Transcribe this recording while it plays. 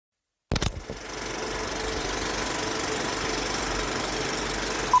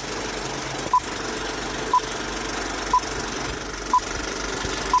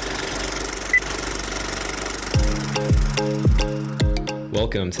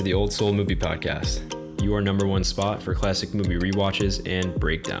Welcome to the Old Soul Movie Podcast, your number one spot for classic movie rewatches and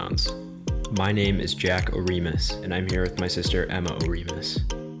breakdowns. My name is Jack Oremus, and I'm here with my sister Emma Oremus.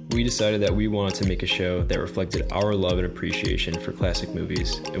 We decided that we wanted to make a show that reflected our love and appreciation for classic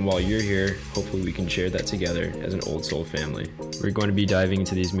movies, and while you're here, hopefully we can share that together as an Old Soul family. We're going to be diving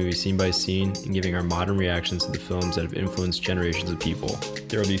into these movies scene by scene and giving our modern reactions to the films that have influenced generations of people.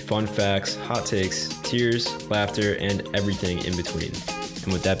 There will be fun facts, hot takes, tears, laughter, and everything in between.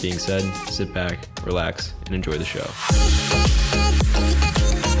 And with that being said, sit back, relax, and enjoy the show.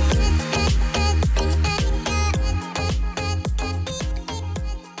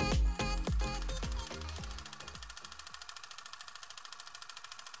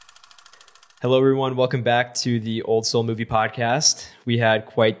 Hello, everyone. Welcome back to the Old Soul Movie Podcast. We had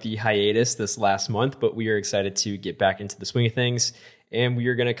quite the hiatus this last month, but we are excited to get back into the swing of things. And we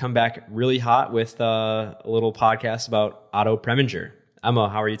are going to come back really hot with a little podcast about Otto Preminger. Emma,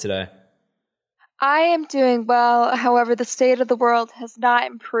 how are you today? I am doing well. However, the state of the world has not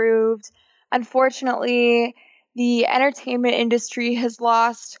improved. Unfortunately, the entertainment industry has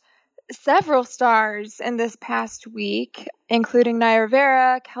lost several stars in this past week, including Naya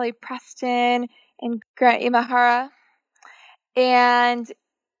Rivera, Kelly Preston, and Grant Imahara. And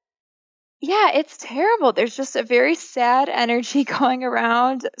yeah, it's terrible. There's just a very sad energy going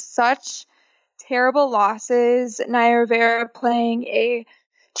around. Such terrible losses. Naya Rivera playing a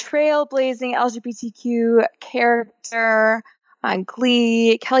trailblazing LGBTQ character on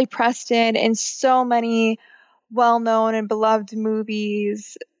Glee, Kelly Preston in so many well-known and beloved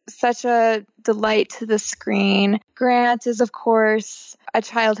movies. Such a delight to the screen. Grant is, of course, a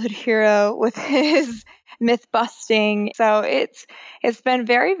childhood hero with his myth busting. So it's been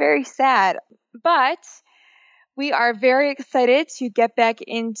very, very sad. But we are very excited to get back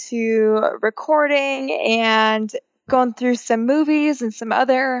into recording and going through some movies and some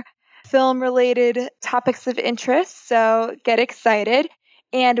other film-related topics of interest. So get excited.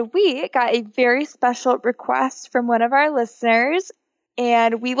 And we got a very special request from one of our listeners.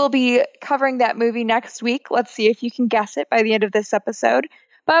 And we will be covering that movie next week. Let's see if you can guess it by the end of this episode.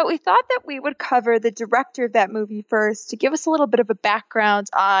 But we thought that we would cover the director of that movie first to give us a little bit of a background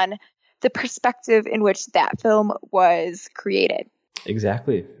on the perspective in which that film was created.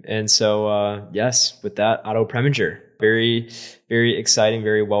 Exactly. And so, yes, with that, Otto Preminger, very, very exciting,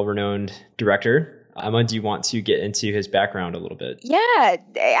 very well-renowned director. Emma, do you want to get into his background a little bit? Yeah,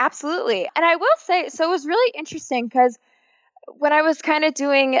 absolutely. And I will say, so it was really interesting because when I was kind of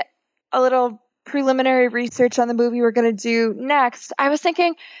doing a little preliminary research on the movie we're going to do next, I was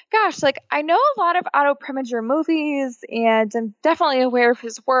thinking, gosh, like I know a lot of Otto Preminger movies and I'm definitely aware of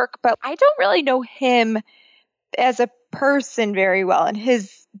his work, but I don't really know him as a person very well and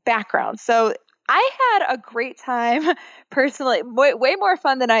his background. So I had a great time personally, way more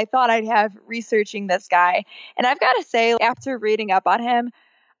fun than I thought I'd have researching this guy. And I've got to say, after reading up on him,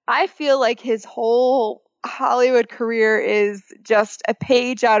 I feel like his whole Hollywood career is just a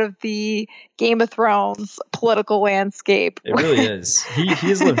page out of the Game of Thrones political landscape. It really is.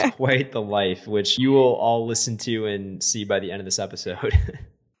 He's lived quite the life, which you will all listen to and see by the end of this episode.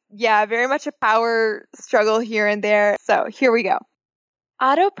 Yeah, very much a power struggle here and there. So here we go.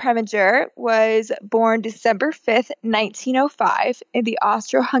 Otto Preminger was born December 5th, 1905 in the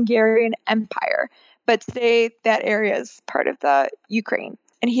Austro-Hungarian Empire, but today that area is part of the Ukraine.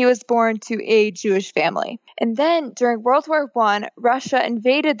 And he was born to a Jewish family. And then during World War I, Russia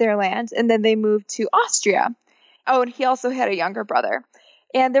invaded their land, and then they moved to Austria. Oh, and he also had a younger brother.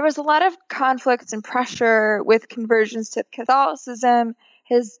 And there was a lot of conflict and pressure with conversions to Catholicism.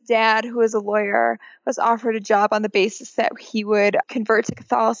 His dad, who was a lawyer, was offered a job on the basis that he would convert to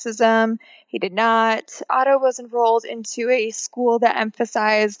Catholicism. He did not. Otto was enrolled into a school that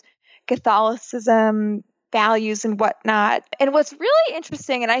emphasized Catholicism, values and whatnot. And what's really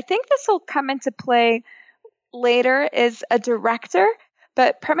interesting, and I think this will come into play later, is a director,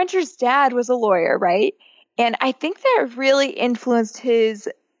 but Preminger's dad was a lawyer, right? And I think that really influenced his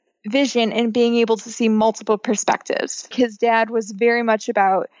vision in being able to see multiple perspectives. His dad was very much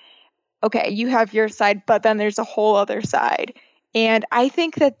about, okay, you have your side, but then there's a whole other side. And I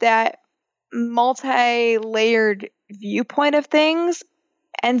think that multi-layered viewpoint of things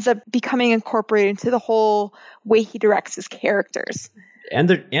ends up becoming incorporated into the whole way he directs his characters. And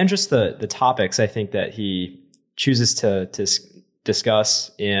just the topics I think that he chooses to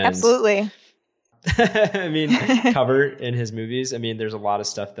discuss and absolutely I mean cover in his movies. I mean, there's a lot of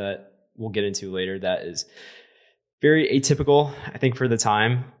stuff that we'll get into later that is very atypical, I think, for the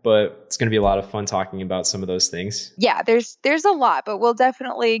time, but it's going to be a lot of fun talking about some of those things. Yeah, there's a lot, but we'll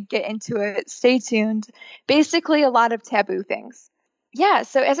definitely get into it. Stay tuned. Basically, a lot of taboo things. Yeah,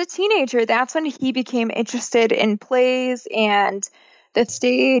 so as a teenager, that's when he became interested in plays and the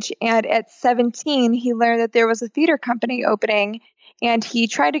stage. And at 17, he learned that there was a theater company opening, and he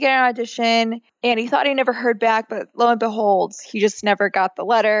tried to get an audition, and he thought he never heard back, but lo and behold, he just never got the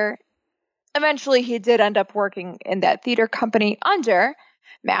letter. Eventually, he did end up working in that theater company under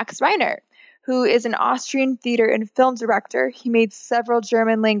Max Reinhardt, who is an Austrian theater and film director. He made several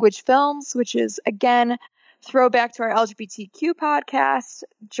German language films, which is, again, throwback to our LGBTQ podcast.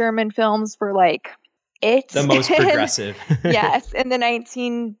 German films were like it. The most progressive. Yes, in the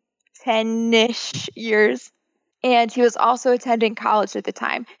 1910-ish years. And he was also attending college at the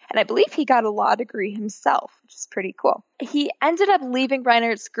time. And I believe he got a law degree himself, which is pretty cool. He ended up leaving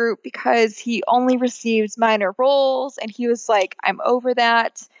Reinhardt's group because he only received minor roles, and he was like, I'm over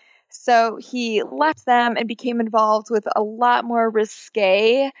that. So he left them and became involved with a lot more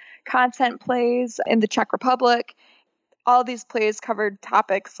risque content plays in the Czech Republic. All these plays covered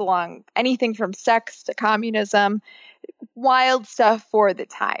topics along anything from sex to communism, wild stuff for the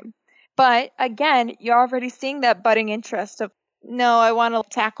time. But again, you're already seeing that budding interest of, no, I want to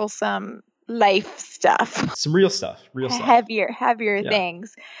tackle some life stuff. Some real stuff. Heavier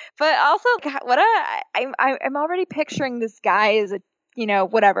things. But also, I'm already picturing this guy as a,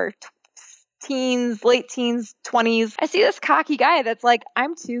 teens, late teens, 20s. I see this cocky guy that's like,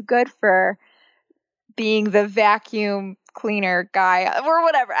 I'm too good for being the vacuum cleaner guy or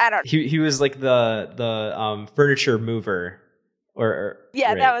whatever. I don't know. He was like the furniture mover. Yeah,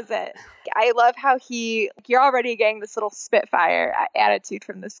 right. That was it. I love how you're already getting this little Spitfire attitude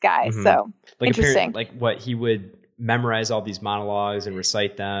from this guy. Mm-hmm. So like interesting. He would memorize all these monologues and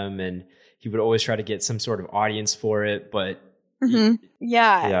recite them, and he would always try to get some sort of audience for it. But mm-hmm.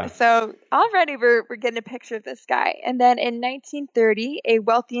 Yeah. So already we're getting a picture of this guy. And then in 1930, a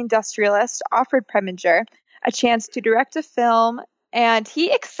wealthy industrialist offered Preminger a chance to direct a film, and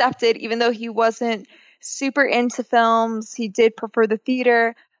he accepted, even though he wasn't super into films. He did prefer the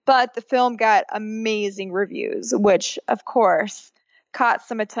theater, but the film got amazing reviews, which, of course, caught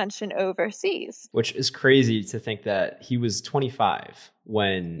some attention overseas. Which is crazy to think that he was 25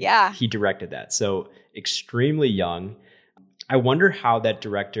 when he directed that. So extremely young. I wonder how that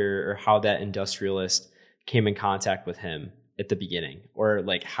director or how that industrialist came in contact with him at the beginning, or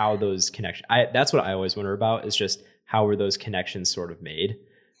like how those connections. That's what I always wonder about, is just how were those connections sort of made.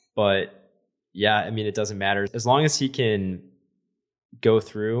 But yeah, I mean, it doesn't matter. As long as he can go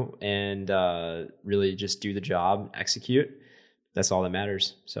through and really just do the job, execute, that's all that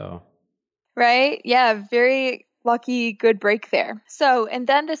matters. So, right? Yeah, very lucky, good break there. So, and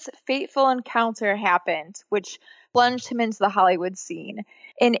then this fateful encounter happened, which plunged him into the Hollywood scene.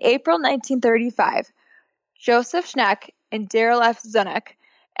 In April 1935, Joseph Schneck and Daryl F. Zanuck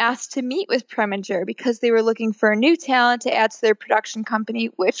asked to meet with Preminger because they were looking for a new talent to add to their production company,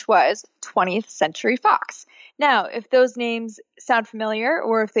 which was 20th Century Fox. Now, if those names sound familiar,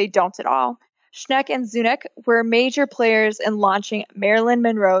 or if they don't at all, Schneck and Zanuck were major players in launching Marilyn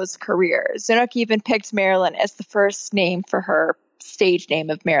Monroe's career. Zanuck even picked Marilyn as the first name for her stage name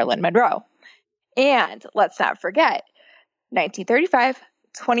of Marilyn Monroe. And let's not forget, 1935,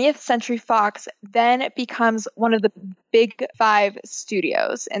 20th Century Fox then becomes one of the big five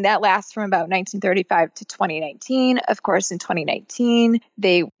studios, and that lasts from about 1935 to 2019. Of course, in 2019,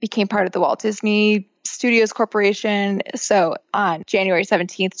 they became part of the Walt Disney Studios Corporation. So on January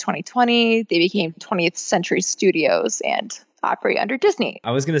 17th, 2020, they became 20th Century Studios and operate under Disney.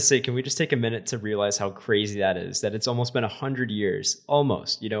 I was going to say, can we just take a minute to realize how crazy that is, that it's almost been 100 years,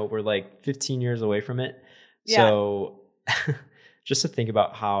 almost, we're like 15 years away from it. Yeah. So just to think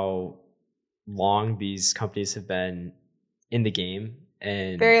about how long these companies have been in the game.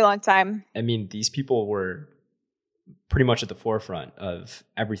 And very long time. I mean, these people were pretty much at the forefront of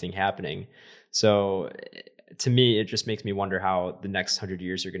everything happening. So to me, it just makes me wonder how the next 100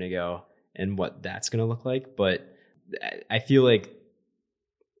 years are going to go and what that's going to look like. But I feel like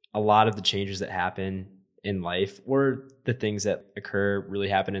a lot of the changes that happen in life, or the things that occur, really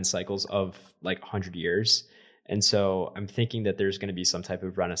happen in cycles of like 100 years. And so I'm thinking that there's going to be some type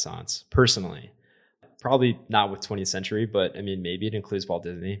of renaissance, personally. Probably not with 20th century, but I mean, maybe it includes Walt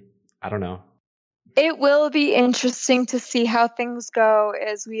Disney. I don't know. It will be interesting to see how things go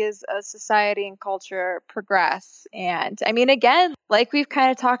as we as a society and culture progress. And I mean, again, like we've kind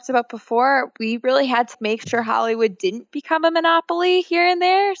of talked about before, we really had to make sure Hollywood didn't become a monopoly here and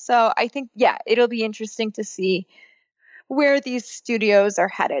there. So I think, it'll be interesting to see where these studios are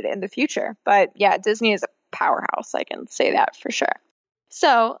headed in the future. But yeah, Disney is a powerhouse. I can say that for sure.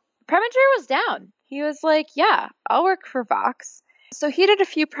 So Preminger was down. He was like, I'll work for Vox. So he did a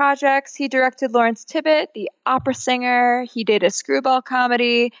few projects. He directed Lawrence Tibbett, The Opera Singer. He did a screwball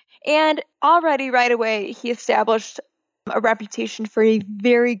comedy. And already right away, he established a reputation for a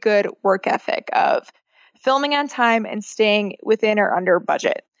very good work ethic of filming on time and staying within or under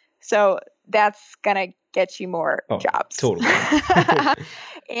budget. So that's going to get you more jobs. Totally.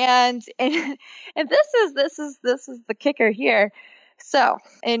 and this is the kicker here. So,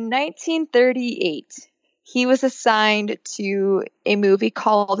 in 1938, he was assigned to a movie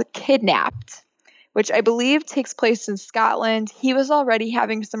called Kidnapped, which I believe takes place in Scotland. He was already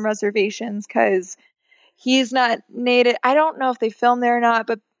having some reservations because he's not native. I don't know if they filmed there or not,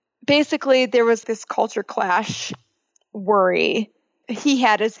 but basically there was this culture clash worry he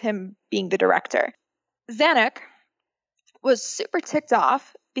had as him being the director. Zanuck was super ticked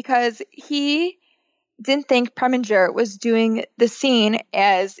off because he didn't think Preminger was doing the scene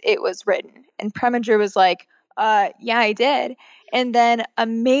as it was written. And Preminger was like, yeah, I did. And then a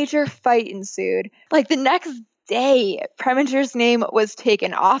major fight ensued. Like the next day, Preminger's name was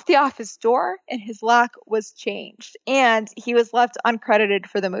taken off the office door and his lock was changed. And he was left uncredited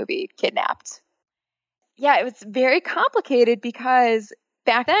for the movie Kidnapped. Yeah, it was very complicated because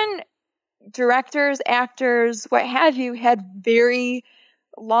back then, directors, actors, what have you, had very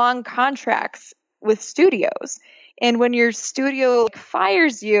long contracts with studios. And when your studio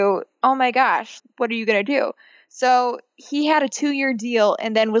fires you, oh my gosh, what are you going to do? So he had a 2-year deal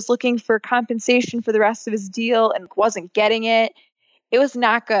and then was looking for compensation for the rest of his deal and wasn't getting it. It was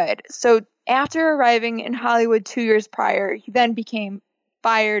not good. So after arriving in Hollywood 2 years prior, he then became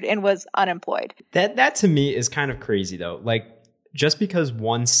fired and was unemployed. That to me is kind of crazy though. Like, just because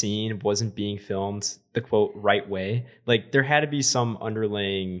one scene wasn't being filmed the quote right way, like there had to be some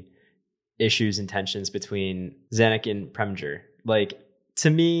underlying issues and tensions between Zanuck and Preminger. Like,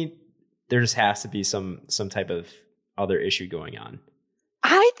 to me, there just has to be some type of other issue going on.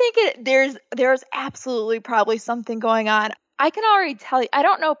 I think there's absolutely probably something going on. I can already tell you, I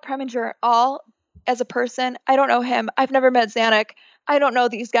don't know Preminger at all as a person. I don't know him. I've never met Zanuck. I don't know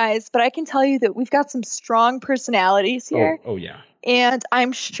these guys, but I can tell you that we've got some strong personalities here. Oh yeah. And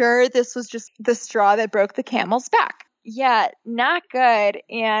I'm sure this was just the straw that broke the camel's back. Yeah, not good.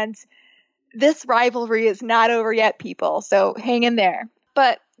 And this rivalry is not over yet, people. So hang in there.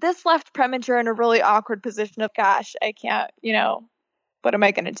 But this left Preminger in a really awkward position of, gosh, I can't, what am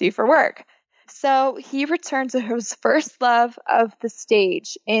I going to do for work? So he returned to his first love of the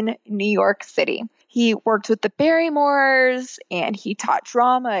stage in New York City. He worked with the Barrymores and he taught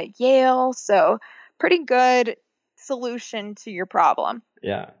drama at Yale. So pretty good solution to your problem.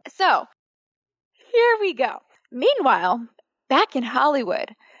 Yeah. So here we go. Meanwhile, back in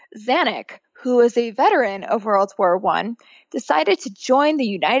Hollywood, Zanuck, who was a veteran of World War I, decided to join the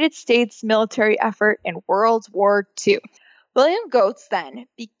United States military effort in World War II. William Goetz then,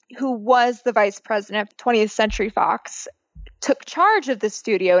 who was the vice president of 20th Century Fox, took charge of the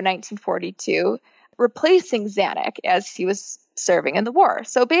studio in 1942, replacing Zanuck as he was serving in the war.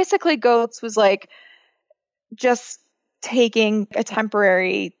 So basically, Goetz was like just taking a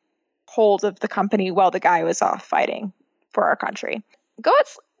temporary hold of the company while the guy was off fighting for our country.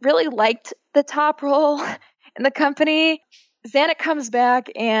 Goetz really liked the top role in the company. Zanuck comes back,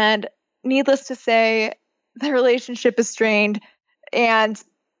 and needless to say, the relationship is strained. And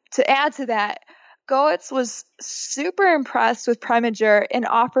to add to that, Goetz was super impressed with Preminger and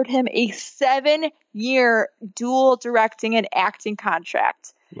offered him a 7-year dual directing and acting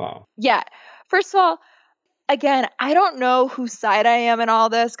contract. Wow. Yeah. First of all, again, I don't know whose side I am in all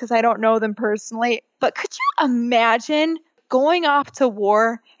this because I don't know them personally, but could you imagine going off to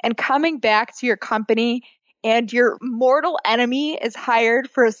war and coming back to your company and your mortal enemy is hired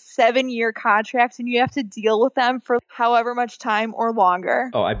for a 7-year contract and you have to deal with them for however much time or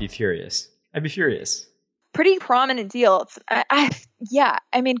longer? Oh, I'd be furious. Pretty prominent deal.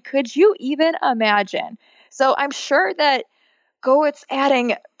 I mean, could you even imagine? So I'm sure that Goetz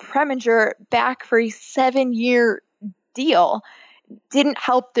adding Preminger back for a 7-year deal didn't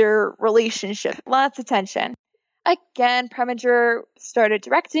help their relationship. Lots of tension. Again, Preminger started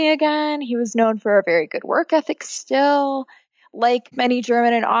directing again. He was known for a very good work ethic still. Like many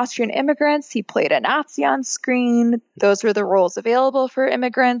German and Austrian immigrants, he played a Nazi on screen. Those were the roles available for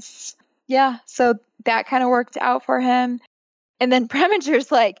immigrants. Yeah, so that kind of worked out for him. And then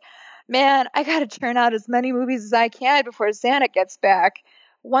Preminger's like, man, I got to churn out as many movies as I can before Zanuck gets back.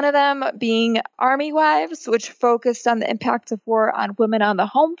 One of them being Army Wives, which focused on the impact of war on women on the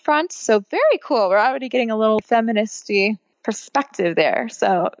home front. So very cool. We're already getting a little feministy perspective there.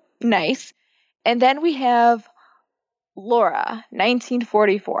 So nice. And then we have Laura,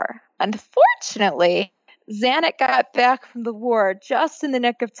 1944. Unfortunately, Zanuck got back from the war just in the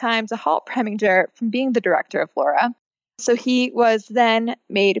nick of time to halt Preminger from being the director of Laura. So he was then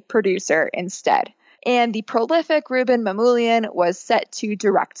made producer instead. And the prolific Ruben Mamoulian was set to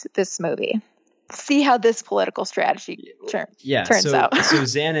direct this movie. See how this political strategy turns out. So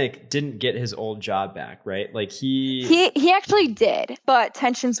Zanuck didn't get his old job back, right? Like he actually did, but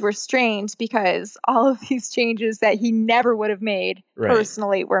tensions were strained because all of these changes that he never would have made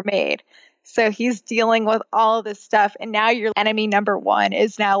personally were made. So he's dealing with all of this stuff, and now your enemy number one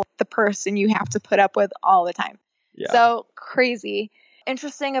is now the person you have to put up with all the time. Yeah. So crazy.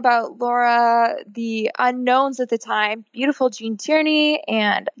 Interesting about Laura, the unknowns at the time, beautiful Jean Tierney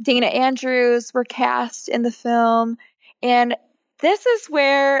and Dana Andrews were cast in the film. And this is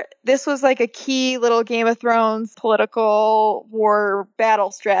where this was like a key little Game of Thrones political war battle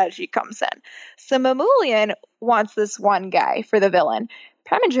strategy comes in. So Mamoulian wants this one guy for the villain.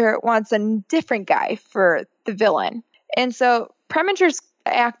 Preminger wants a different guy for the villain. And so Preminger's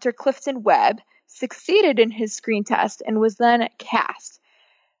actor Clifton Webb succeeded in his screen test and was then cast.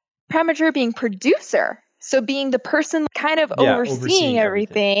 Preminger being producer, so being the person kind of overseeing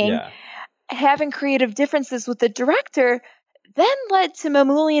everything, having creative differences with the director, then led to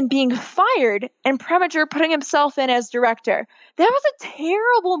Mamoulian being fired and Preminger putting himself in as director. That was a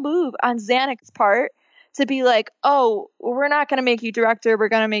terrible move on Zanuck's part to be like, oh, we're not going to make you director, we're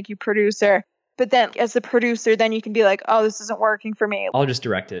going to make you producer. But then as a producer, then you can be like, oh, this isn't working for me. I'll just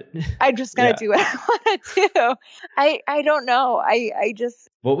direct it. I'm just going to do what I want to do. I don't know. I just...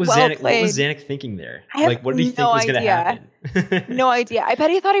 What was Zanuck thinking there? Like, what did he think was going to happen? No idea. I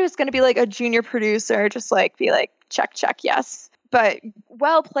bet he thought he was going to be like a junior producer, just like be like, check, yes. But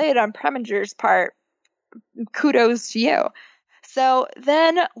well played on Preminger's part. Kudos to you. So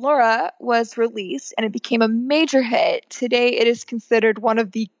then Laura was released and it became a major hit. Today it is considered one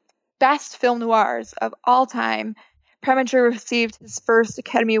of the best film noirs of all time. Preminger received his first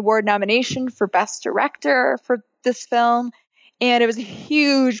Academy Award nomination for Best Director for this film, and it was a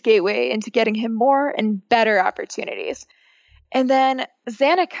huge gateway into getting him more and better opportunities. And then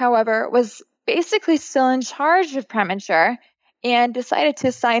Zanuck, however, was basically still in charge of Preminger and decided to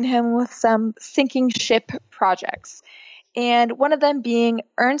assign him with some sinking ship projects. And one of them being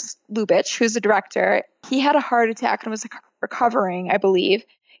Ernst Lubitsch, who's a director. He had a heart attack and was recovering, I believe.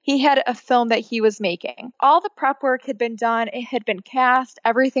 He had a film that he was making. All the prep work had been done. It had been cast.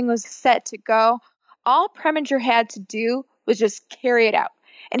 Everything was set to go. All Preminger had to do was just carry it out.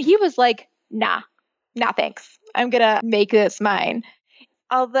 And he was like, nah, thanks. I'm going to make this mine.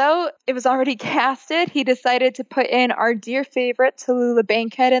 Although it was already casted, he decided to put in our dear favorite Tallulah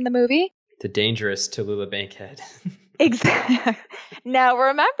Bankhead in the movie. The dangerous Tallulah Bankhead. Exactly.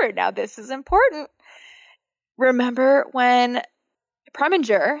 Now this is important. Remember when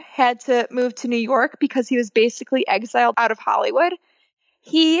Preminger had to move to New York because he was basically exiled out of Hollywood?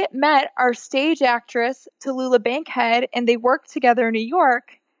 He met our stage actress, Tallulah Bankhead, and they worked together in New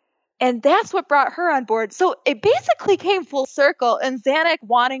York. And that's what brought her on board. So it basically came full circle, and Zanuck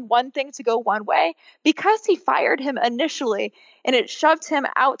wanting one thing to go one way because he fired him initially and it shoved him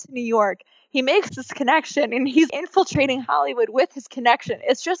out to New York. He makes this connection and he's infiltrating Hollywood with his connection.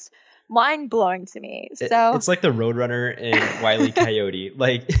 It's just mind-blowing to me. So it's like the Roadrunner in Wile E. Coyote.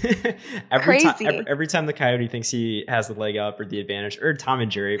 Like every time the coyote thinks he has the leg up or the advantage, or Tom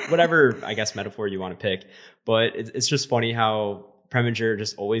and Jerry, whatever I guess metaphor you want to pick. But it's just funny how Preminger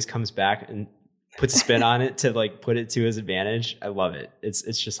just always comes back and puts a spin on it to like put it to his advantage. I love it. It's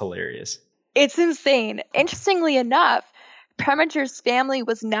just hilarious. It's insane. Interestingly enough, Preminger's family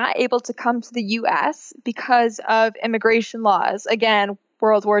was not able to come to the U.S. because of immigration laws. Again,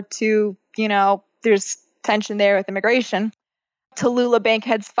 World War II, there's tension there with immigration. Tallulah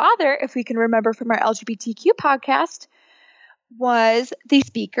Bankhead's father, if we can remember from our LGBTQ podcast, was the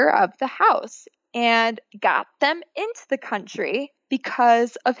Speaker of the House and got them into the country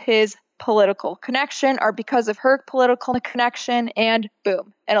because of his political connection or because of her political connection, and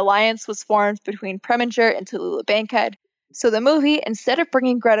boom, an alliance was formed between Preminger and Tallulah Bankhead. So the movie, instead of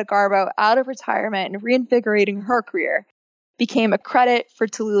bringing Greta Garbo out of retirement and reinvigorating her career, became a credit for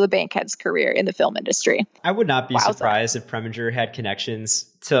Tallulah Bankhead's career in the film industry. I would not be surprised if Preminger had connections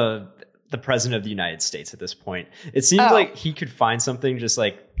to the President of the United States at this point. It seems like he could find something just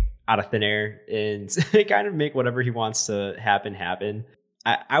like out of thin air and kind of make whatever he wants to happen.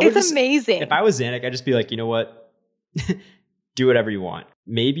 It's amazing. If I was Zanuck, I'd just be like, you know what? Do whatever you want.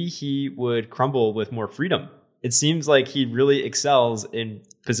 Maybe he would crumble with more freedom. It seems like he really excels in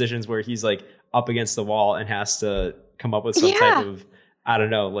positions where he's like up against the wall and has to come up with some type of, I don't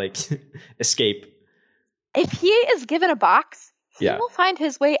know, like escape. If he is given a box, he Yeah. will find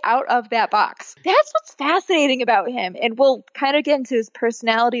his way out of that box. That's what's fascinating about him. And we'll kind of get into his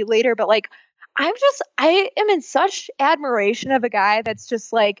personality later, but like, I am in such admiration of a guy that's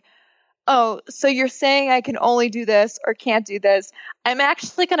just like, oh, so you're saying I can only do this or can't do this. I'm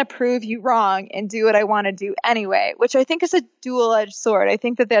actually going to prove you wrong and do what I want to do anyway, which I think is a dual-edged sword. I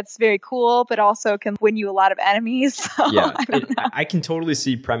think that that's very cool, but also can win you a lot of enemies. So, Yeah. I don't know. I can totally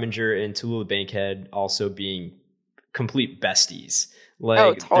see Preminger and Tallulah Bankhead also being complete besties. Like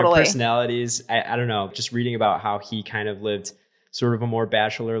Oh, totally. their personalities, I don't know, just reading about how he kind of lived sort of a more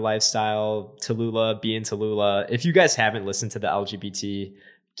bachelor lifestyle, Tallulah being Tallulah. If you guys haven't listened to the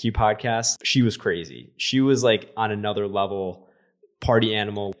LGBTQ podcast, she was crazy. She was like on another level, party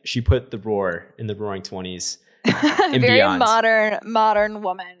animal. She put the roar in the Roaring 20s and Very beyond. modern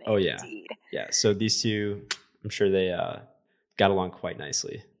woman. Oh, yeah. Indeed. Yeah. So these two, I'm sure they got along quite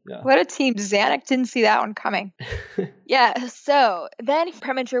nicely. Yeah. What a team. Zanuck didn't see that one coming. Yeah, so then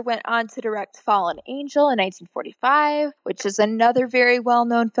Preminger went on to direct Fallen Angel in 1945, which is another very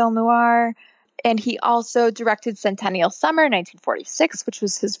well-known film noir. And he also directed Centennial Summer in 1946, which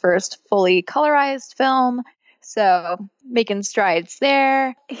was his first fully colorized film. So making strides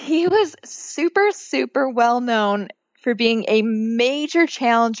there. He was super well-known for being a major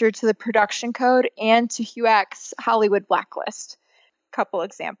challenger to the production code and to HUAC's Hollywood blacklist. Couple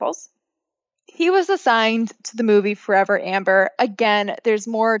examples. He was assigned to the movie Forever Amber. Again, there's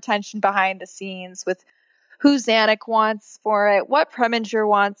more tension behind the scenes with who Zanuck wants for it, what Preminger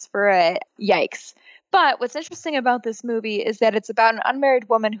wants for it. Yikes. But what's interesting about this movie is that it's about an unmarried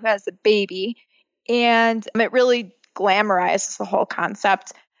woman who has a baby, and it really glamorizes the whole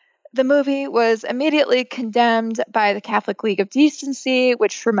concept. The movie was immediately condemned by the Catholic League of Decency,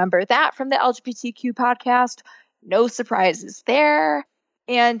 which, remember that from the LGBTQ podcast. No surprises there.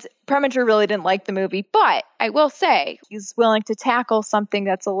 And Preminger really didn't like the movie, but I will say he's willing to tackle something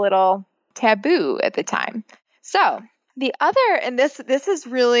that's a little taboo at the time. So the other, and this is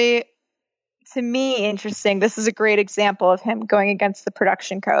really, to me, interesting. This is a great example of him going against the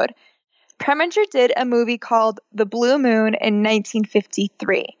production code. Preminger did a movie called The Blue Moon in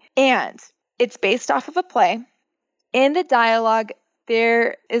 1953, and it's based off of a play. In the dialogue,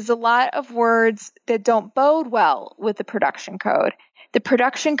 there is a lot of words that don't bode well with the production code. The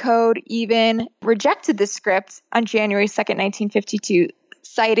production code even rejected the script on January 2nd, 1952,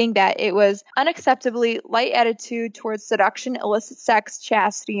 citing that it was unacceptably light attitude towards seduction, illicit sex,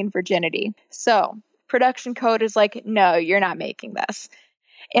 chastity, and virginity. So, production code is like, no, you're not making this.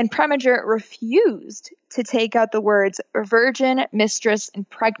 And Preminger refused to take out the words virgin, mistress, and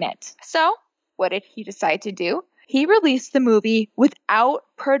pregnant. So, what did he decide to do? He released the movie without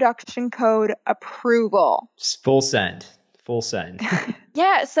production code approval. Full send. Full send.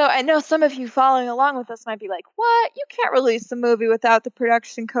 Yeah, so I know some of you following along with us might be like, what? You can't release the movie without the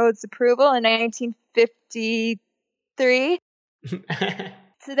production code's approval in 1953?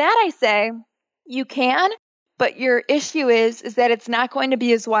 To that I say, you can, but your issue is that it's not going to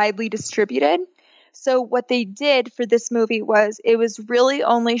be as widely distributed. So what they did for this movie was it was really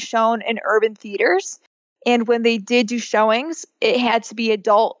only shown in urban theaters. And when they did do showings, it had to be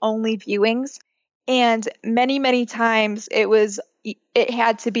adult-only viewings. And many times it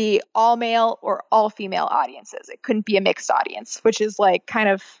had to be all male or all female audiences. It couldn't be a mixed audience, which is like kind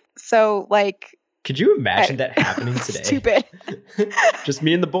of so like. Could you imagine that happening today? Stupid. Just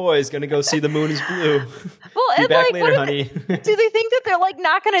me and the boys gonna go see The Moon is Blue. Well, Be back like, later, honey. Do they think that they're like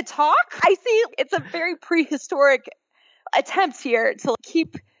not going to talk? I see it's a very prehistoric attempt here to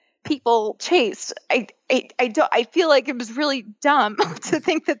keep people chaste. I feel like it was really dumb to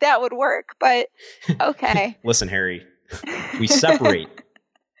think that would work, but okay. Listen, Harry, we separate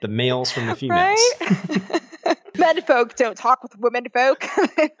the males from the females. Right? Men folk don't talk with women folk.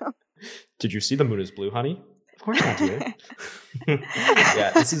 Did you see The Moon is Blue, honey? Of course not, dear.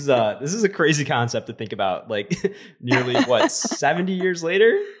 Yeah, this is a crazy concept to think about. Like nearly 70 years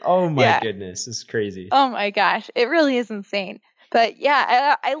later? Oh my goodness, this is crazy. Oh my gosh, it really is insane. But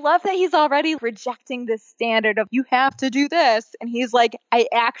yeah, I love that he's already rejecting this standard of you have to do this. And he's like, I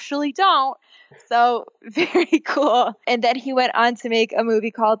actually don't. So very cool. And then he went on to make a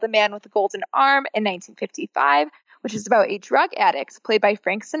movie called The Man with the Golden Arm in 1955, which is about a drug addict played by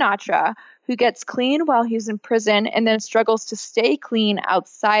Frank Sinatra who gets clean while he's in prison and then struggles to stay clean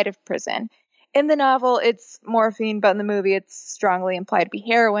outside of prison. In the novel, it's morphine, but in the movie, it's strongly implied to be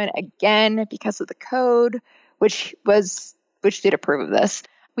heroin, again, because of the code, which did approve of this.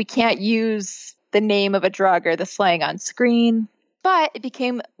 We can't use the name of a drug or the slang on screen, but it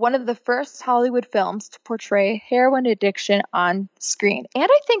became one of the first Hollywood films to portray heroin addiction on screen. And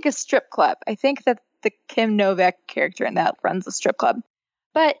I think a strip club. I think that the Kim Novak character in that runs a strip club.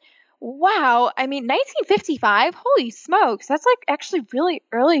 But wow, I mean, 1955, holy smokes, that's like actually really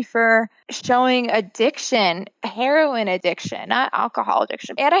early for showing addiction, heroin addiction, not alcohol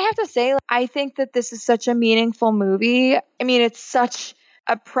addiction. And I have to say, I think that this is such a meaningful movie. I mean, it's such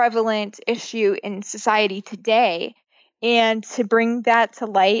a prevalent issue in society today. And to bring that to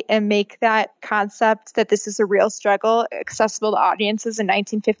light and make that concept that this is a real struggle accessible to audiences in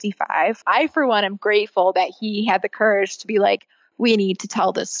 1955, I, for one, am grateful that he had the courage to be like, we need to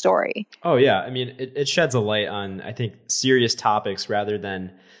tell this story. Oh, yeah. I mean, it sheds a light on, I think, serious topics rather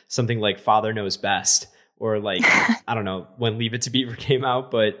than something like Father Knows Best or like, I don't know, when Leave It to Beaver came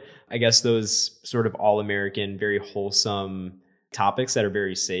out. But I guess those sort of all-American, very wholesome topics that are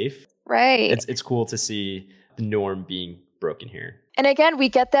very safe. Right. It's cool to see the norm being broken here. And again, we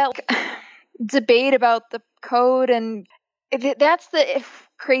get that debate about the code, and that's the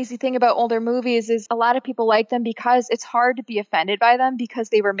crazy thing about older movies is a lot of people like them because it's hard to be offended by them because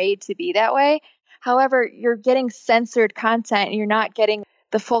they were made to be that way. However, you're getting censored content and you're not getting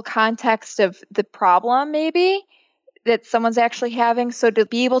the full context of the problem maybe that someone's actually having. So to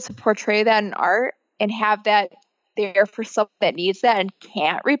be able to portray that in art and have that there for someone that needs that and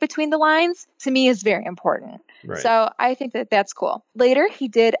can't read between the lines, to me is very important. Right. So I think that that's cool. Later, he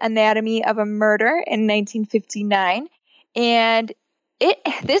did Anatomy of a Murder in 1959. And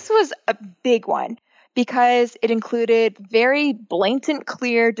this was a big one because it included very blatant,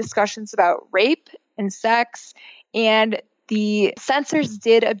 clear discussions about rape and sex. And the censors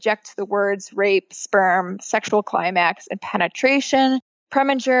did object to the words rape, sperm, sexual climax, and penetration.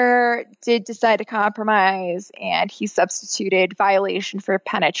 Preminger did decide to compromise, and he substituted violation for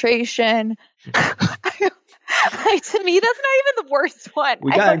penetration. Like, to me, that's not even the worst one.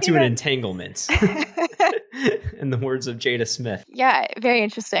 We got into an entanglement. In the words of Jada Smith. Yeah, very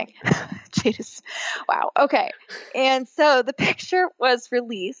interesting. Wow. Okay. And so the picture was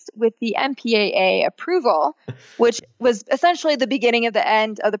released with the MPAA approval, which was essentially the beginning of the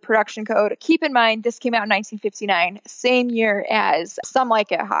end of the production code. Keep in mind, this came out in 1959, same year as Some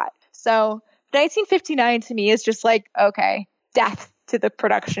Like It Hot. So 1959 to me is just like, okay, death to the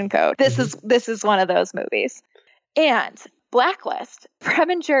production code. This is one of those movies. And Blacklist,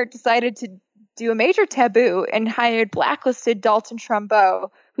 Preminger decided to do a major taboo and hired blacklisted Dalton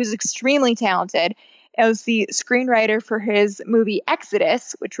Trumbo, who's extremely talented, as the screenwriter for his movie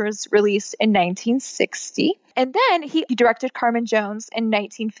Exodus, which was released in 1960. And then he directed Carmen Jones in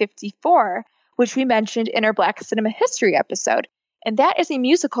 1954, which we mentioned in our Black Cinema History episode. And that is a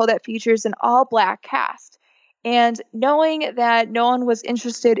musical that features an all-black cast. And knowing that no one was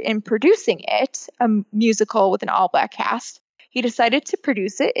interested in producing it, a musical with an all-black cast, he decided to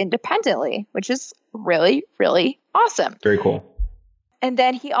produce it independently, which is really, really awesome. Very cool. And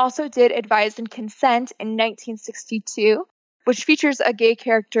then he also did Advise and Consent in 1962, which features a gay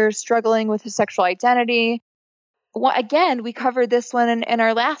character struggling with his sexual identity. Well, again, we covered this one in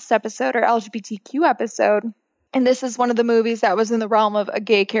our last episode, our LGBTQ episode. And this is one of the movies that was in the realm of a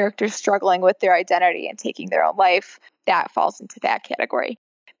gay character struggling with their identity and taking their own life. That falls into that category.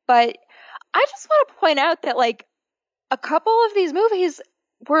 But I just want to point out that, like, a couple of these movies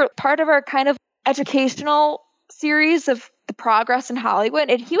were part of our kind of educational series of the progress in Hollywood.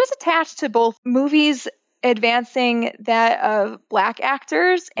 And he was attached to both movies advancing that of Black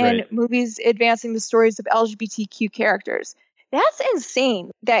actors and movies advancing the stories of LGBTQ characters. That's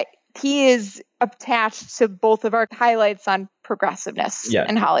insane that he is attached to both of our highlights on progressiveness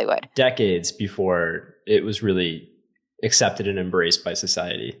in Hollywood. Decades before it was really accepted and embraced by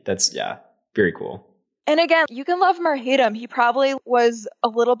society. That's, very cool. And again, you can love him or hate him. He probably was a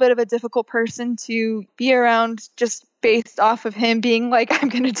little bit of a difficult person to be around just based off of him being like, I'm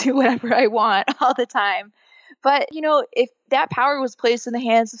going to do whatever I want all the time. But, you know, if that power was placed in the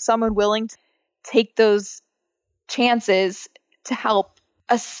hands of someone willing to take those chances to help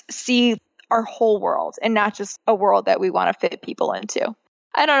us see our whole world and not just a world that we want to fit people into.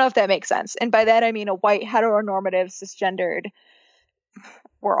 I don't know if that makes sense. And by that, I mean a white, heteronormative, cisgendered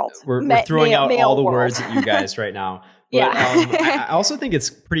world. We're throwing out all the words at you guys right now. But, I also think it's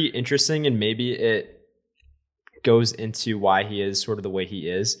pretty interesting, and maybe it goes into why he is sort of the way he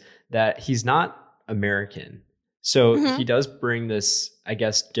is, that he's not American. So he does bring this, I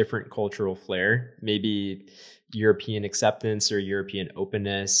guess, different cultural flair, maybe European acceptance or European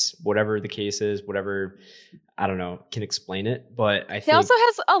openness, whatever the case is, whatever, I don't know, can explain it. But I think he also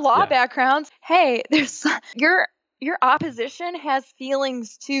has a law background. Hey, there's your opposition has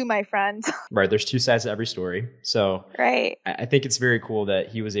feelings too, my friend. Right. There's two sides to every story. So I think it's very cool that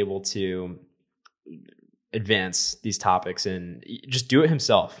he was able to advance these topics and just do it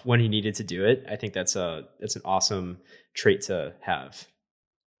himself when he needed to do it. I think that's an awesome trait to have.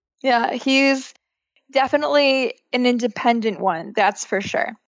 Yeah, he's definitely an independent one, that's for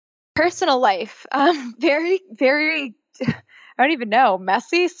sure. Personal life, very, very, I don't even know,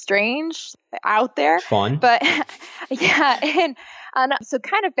 messy, strange, out there. Fun. But yeah, and so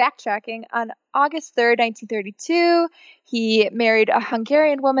kind of backtracking, on August 3rd, 1932, he married a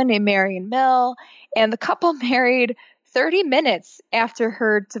Hungarian woman named Marion Mill, and the couple married 30 minutes after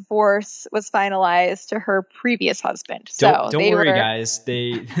her divorce was finalized to her previous husband. Don't worry, guys.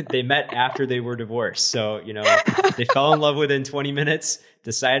 They met after they were divorced. So, they fell in love within 20 minutes,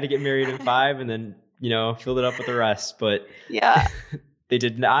 decided to get married in 5, and then, filled it up with the rest. But yeah, they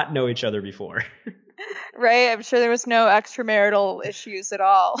did not know each other before. Right? I'm sure there was no extramarital issues at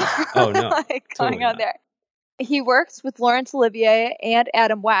all. Oh, no. Going on there. He worked with Laurence Olivier and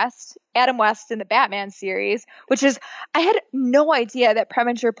Adam West in the Batman series, which is, I had no idea that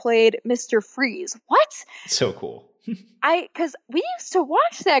Preminger played Mr. Freeze. What? So cool. Because we used to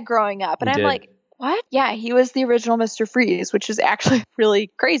watch that growing up, and I'm did. like, what? Yeah, he was the original Mr. Freeze, which is actually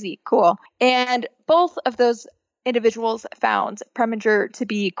really crazy cool. And both of those individuals found Preminger to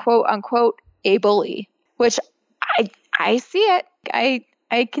be, quote unquote, a bully, which I see it.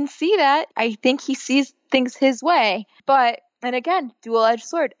 I can see that. I think he sees things his way. But, and again, dual-edged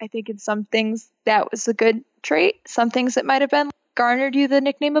sword. I think in some things that was a good trait. Some things it might have been garnered you the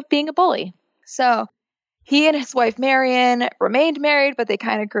nickname of being a bully. So he and his wife Marion remained married, but they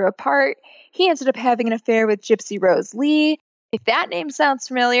kind of grew apart. He ended up having an affair with Gypsy Rose Lee. If that name sounds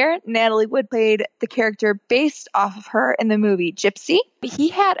familiar, Natalie Wood played the character based off of her in the movie Gypsy. He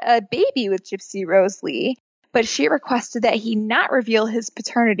had a baby with Gypsy Rose Lee, but she requested that he not reveal his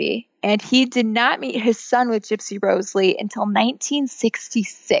paternity, and he did not meet his son with Gypsy Rose Lee until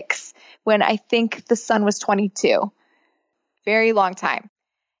 1966, when I think the son was 22. Very long time.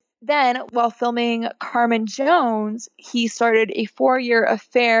 Then, while filming Carmen Jones, he started a 4-year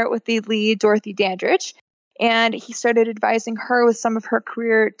affair with the lead, Dorothy Dandridge, and he started advising her with some of her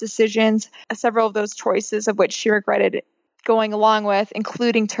career decisions, several of those choices of which she regretted going along with,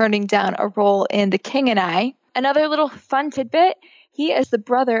 including turning down a role in The King and I. Another little fun tidbit, he is the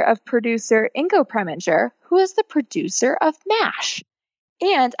brother of producer Ingo Preminger, who is the producer of MASH.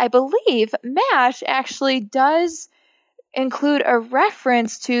 And I believe MASH actually does include a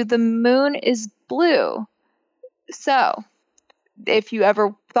reference to The Moon is Blue. So, if you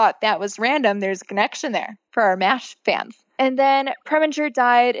ever thought that was random, there's a connection there for our MASH fans. And then Preminger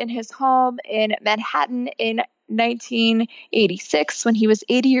died in his home in Manhattan in 1986 when he was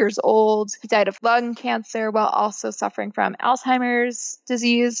 80 years old. He died of lung cancer while also suffering from Alzheimer's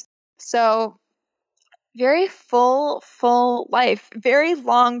disease. So very full life, very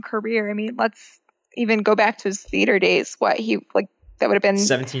long career. I mean, let's even go back to his theater days. That would have been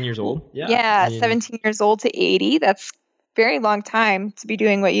 17 years old. Yeah, 17 years old to 80. That's very long time to be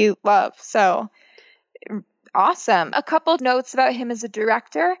doing what you love. So awesome. A couple of notes about him as a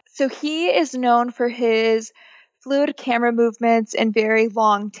director. So he is known for his fluid camera movements and very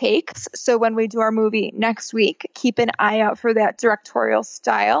long takes. So when we do our movie next week, keep an eye out for that directorial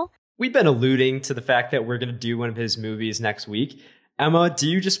style. We've been alluding to the fact that we're going to do one of his movies next week. Emma, do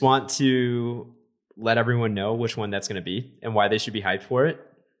you just want to let everyone know which one that's going to be and why they should be hyped for it?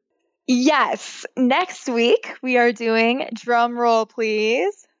 Yes. Next week, we are doing, drum roll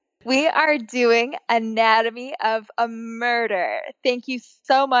please, we are doing Anatomy of a Murder. Thank you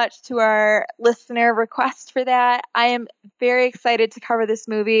so much to our listener request for that. I am very excited to cover this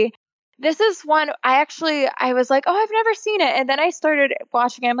movie. This is one I was like, oh, I've never seen it. And then I started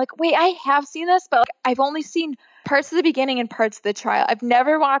watching it. I'm like, wait, I have seen this, but I've only seen parts of the beginning and parts of the trial. I've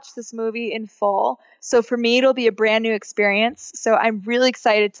never watched this movie in full. So for me, it'll be a brand new experience. So I'm really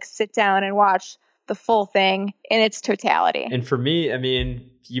excited to sit down and watch the full thing in its totality. And for me, I mean,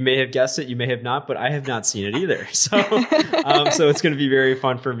 you may have guessed it, you may have not, but I have not seen it either. So so it's going to be very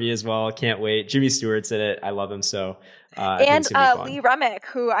fun for me as well. Can't wait. Jimmy Stewart's in it. I love him. So and Lee Remick,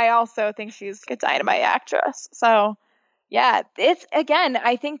 who I also think she's a dynamite actress. So yeah, it's, again,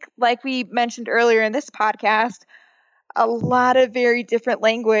 I think like we mentioned earlier in this podcast, a lot of very different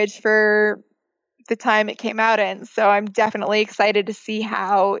language for the time it came out in. So I'm definitely excited to see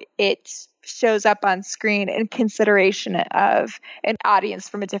how it shows up on screen in consideration of an audience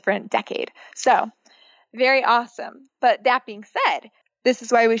from a different decade. So very awesome. But that being said, this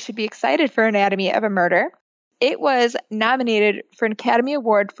is why we should be excited for Anatomy of a Murder. It was nominated for an Academy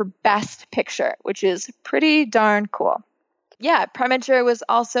Award for Best Picture, which is pretty darn cool. Yeah, Preminger was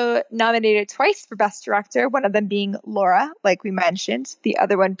also nominated twice for Best Director, one of them being Laura, like we mentioned, the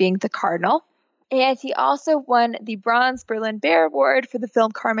other one being The Cardinal. And he also won the Bronze Berlin Bear Award for the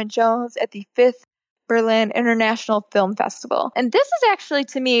film Carmen Jones at the 5th Berlin International Film Festival. And this is actually,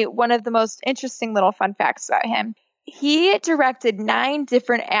 to me, one of the most interesting little fun facts about him. He directed 9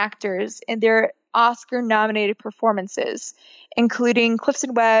 different actors in their Oscar-nominated performances, including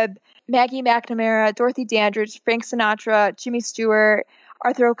Clifton Webb, Maggie McNamara, Dorothy Dandridge, Frank Sinatra, Jimmy Stewart,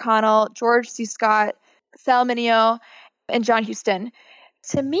 Arthur O'Connell, George C. Scott, Sal Mineo, and John Huston.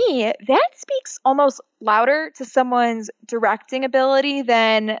 To me, that speaks almost louder to someone's directing ability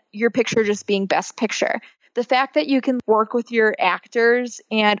than your picture just being Best Picture. The fact that you can work with your actors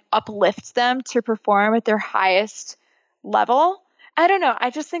and uplift them to perform at their highest level, I don't know.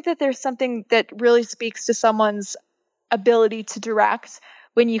 I just think that there's something that really speaks to someone's ability to direct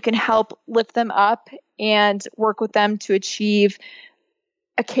when you can help lift them up and work with them to achieve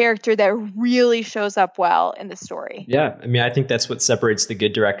a character that really shows up well in the story. Yeah, I mean, I think that's what separates the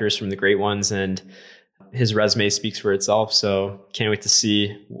good directors from the great ones, and his resume speaks for itself. So can't wait to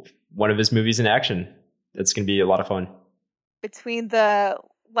see one of his movies in action. That's going to be a lot of fun. Between the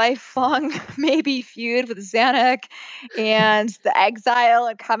lifelong maybe feud with Zanuck and the exile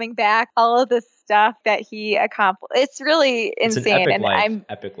and coming back, all of the stuff that he accomplished, it's really insane. It's an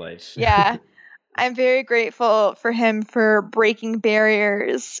epic life. Yeah. I'm very grateful for him for breaking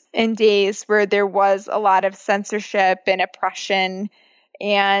barriers in days where there was a lot of censorship and oppression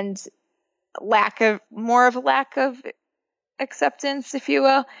and lack of acceptance, if you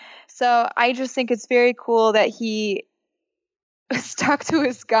will. So I just think it's very cool that he stuck to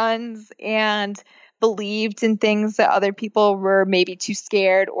his guns and believed in things that other people were maybe too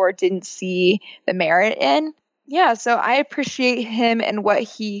scared or didn't see the merit in. Yeah, so I appreciate him and what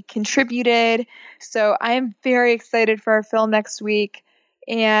he contributed. So I am very excited for our film next week.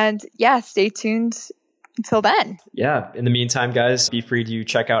 And yeah, stay tuned until then. Yeah. In the meantime, guys, be free to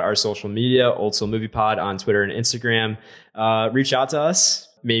check out our social media, Old Soul Movie Pod on Twitter and Instagram. Reach out to us.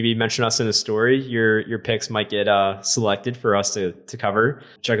 Maybe mention us in a story. Your picks might get selected for us to cover.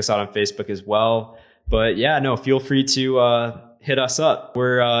 Check us out on Facebook as well. But yeah, no, feel free to hit us up.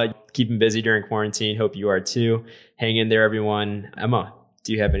 We're keeping busy during quarantine. Hope you are too. Hang in there, everyone. Emma,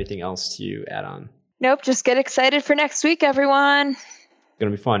 do you have anything else to add on? Nope. Just get excited for next week, everyone. It's going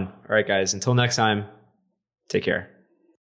to be fun. All right, guys. Until next time, take care.